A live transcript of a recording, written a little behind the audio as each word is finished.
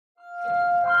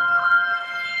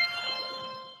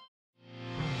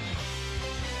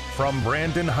From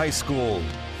Brandon High School,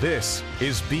 this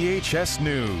is BHS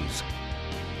News.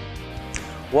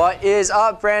 What is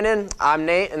up, Brandon? I'm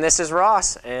Nate, and this is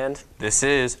Ross, and this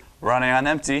is Running on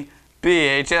Empty,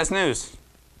 BHS News.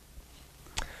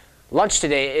 Lunch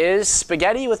today is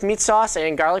spaghetti with meat sauce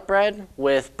and garlic bread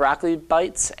with broccoli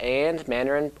bites and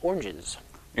mandarin oranges.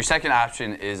 Your second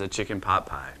option is a chicken pot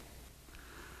pie.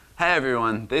 Hey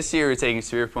everyone, this year we're taking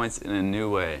Superior Points in a new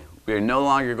way. We are no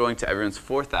longer going to everyone's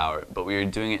fourth hour, but we are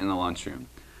doing it in the lunchroom.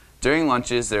 During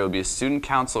lunches, there will be a student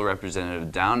council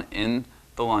representative down in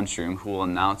the lunchroom who will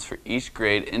announce for each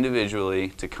grade individually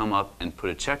to come up and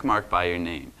put a check mark by your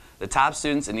name. The top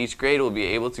students in each grade will be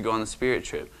able to go on the spirit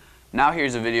trip. Now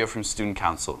here's a video from student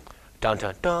council. Dun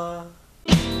dun dun.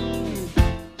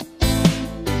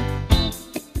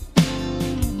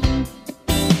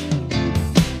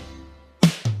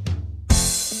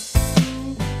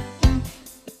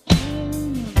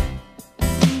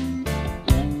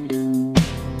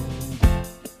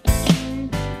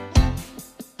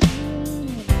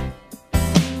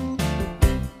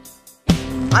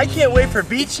 I can't wait for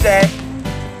beach day. I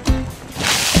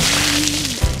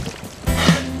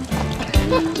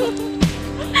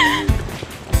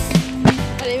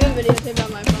didn't even videotape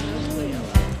on my phone. I was really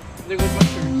loud. There goes my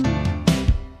shirt.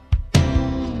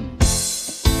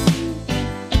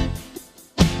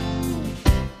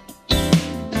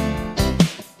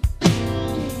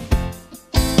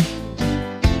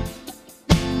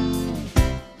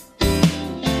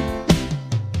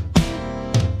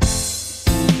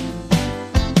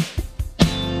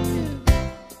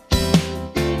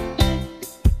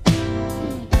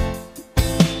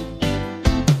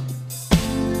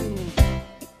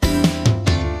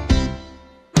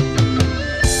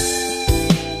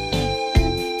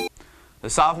 The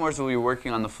sophomores will be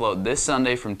working on the float this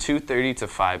Sunday from 2:30 to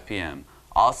 5 p.m.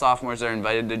 All sophomores are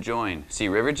invited to join. See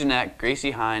River Jeanette,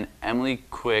 Gracie Hine, Emily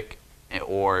Quick,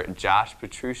 or Josh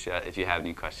Petrucia if you have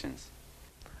any questions.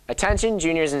 Attention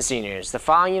juniors and seniors, the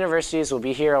following universities will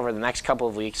be here over the next couple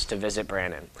of weeks to visit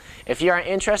Brandon. If you are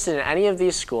interested in any of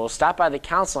these schools, stop by the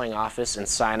counseling office and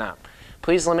sign up.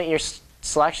 Please limit your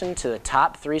selection to the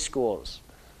top 3 schools.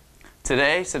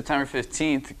 Today, September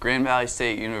 15th, Grand Valley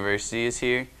State University is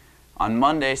here. On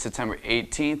Monday, September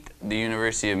 18th, the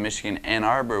University of Michigan Ann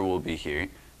Arbor will be here.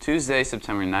 Tuesday,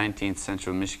 September 19th,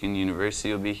 Central Michigan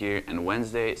University will be here. And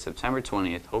Wednesday, September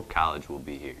 20th, Hope College will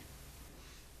be here.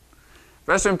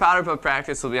 Freshman powder puff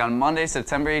practice will be on Monday,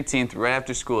 September 18th, right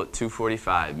after school at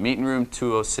 2:45, meeting room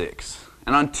 206.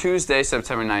 And on Tuesday,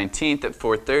 September 19th at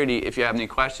 4:30, if you have any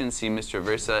questions, see Mr.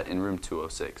 Versa in room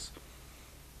 206.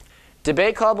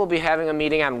 Debate Club will be having a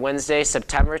meeting on Wednesday,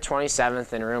 September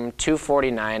 27th in room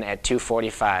 249 at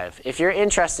 2:45. If you're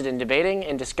interested in debating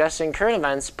and discussing current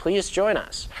events, please join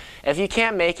us. If you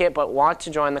can't make it but want to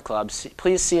join the club,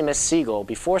 please see Miss Siegel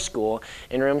before school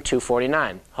in room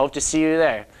 249. Hope to see you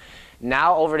there.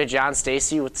 Now over to John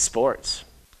Stacy with sports.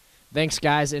 Thanks,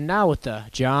 guys. And now with the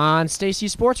John Stacy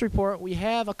Sports Report, we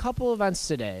have a couple events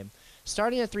today.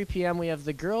 Starting at 3 p.m., we have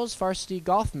the girls' varsity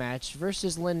golf match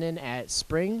versus Linden at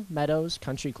Spring Meadows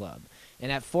Country Club.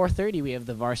 And at 4:30, we have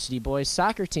the varsity boys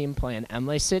soccer team playing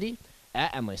Emily City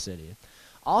at Emily City.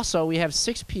 Also, we have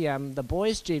 6 p.m., the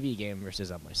boys' JV game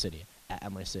versus Emily City at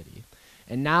Emily City.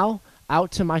 And now,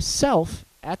 out to myself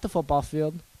at the football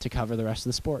field to cover the rest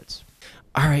of the sports.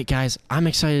 All right, guys, I'm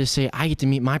excited to say I get to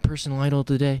meet my personal idol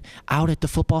today out at the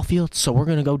football field, so we're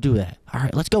going to go do that. All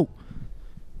right, let's go.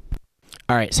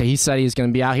 All right, so he said he's going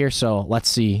to be out here, so let's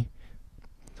see.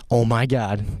 Oh, my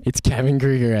God. It's Kevin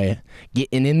Grigore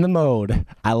getting in the mode.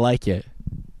 I like it.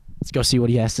 Let's go see what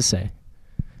he has to say.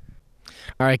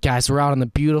 All right, guys, we're out on the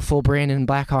beautiful Brandon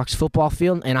Blackhawks football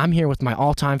field, and I'm here with my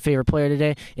all-time favorite player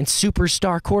today and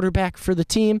superstar quarterback for the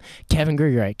team, Kevin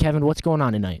Grigore. Kevin, what's going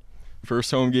on tonight?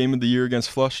 First home game of the year against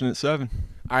Flushing at 7.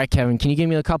 All right, Kevin, can you give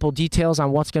me a couple details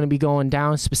on what's going to be going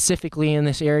down specifically in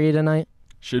this area tonight?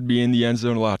 Should be in the end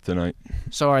zone a lot tonight.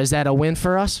 So is that a win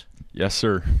for us? Yes,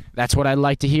 sir. That's what I'd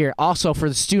like to hear. Also, for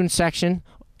the student section,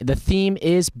 the theme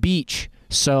is beach.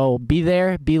 So be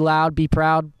there, be loud, be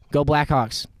proud. Go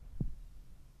Blackhawks.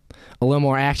 A little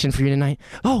more action for you tonight.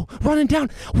 Oh, running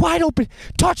down, wide open,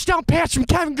 touchdown pass from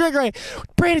Kevin Grigore.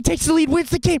 Brandon takes the lead,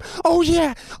 wins the game. Oh,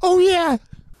 yeah, oh, yeah.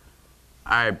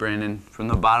 All right, Brandon, from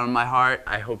the bottom of my heart,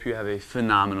 I hope you have a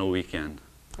phenomenal weekend.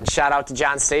 And shout out to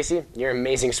John Stacy. You're an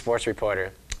amazing sports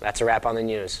reporter. That's a wrap on the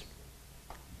news.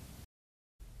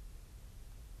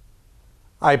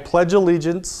 I pledge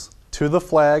allegiance to the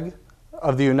flag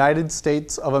of the United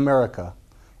States of America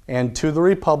and to the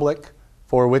republic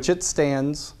for which it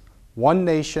stands, one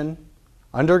nation,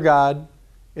 under God,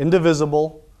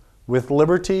 indivisible, with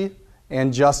liberty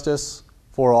and justice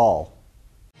for all.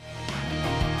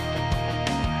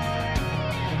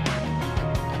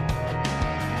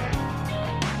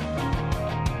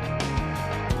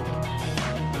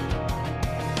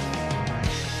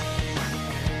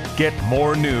 Get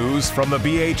more news from the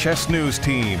BHS News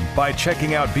team by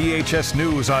checking out BHS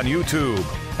News on YouTube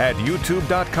at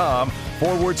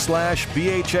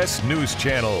youtube.com/BHS News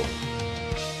Channel.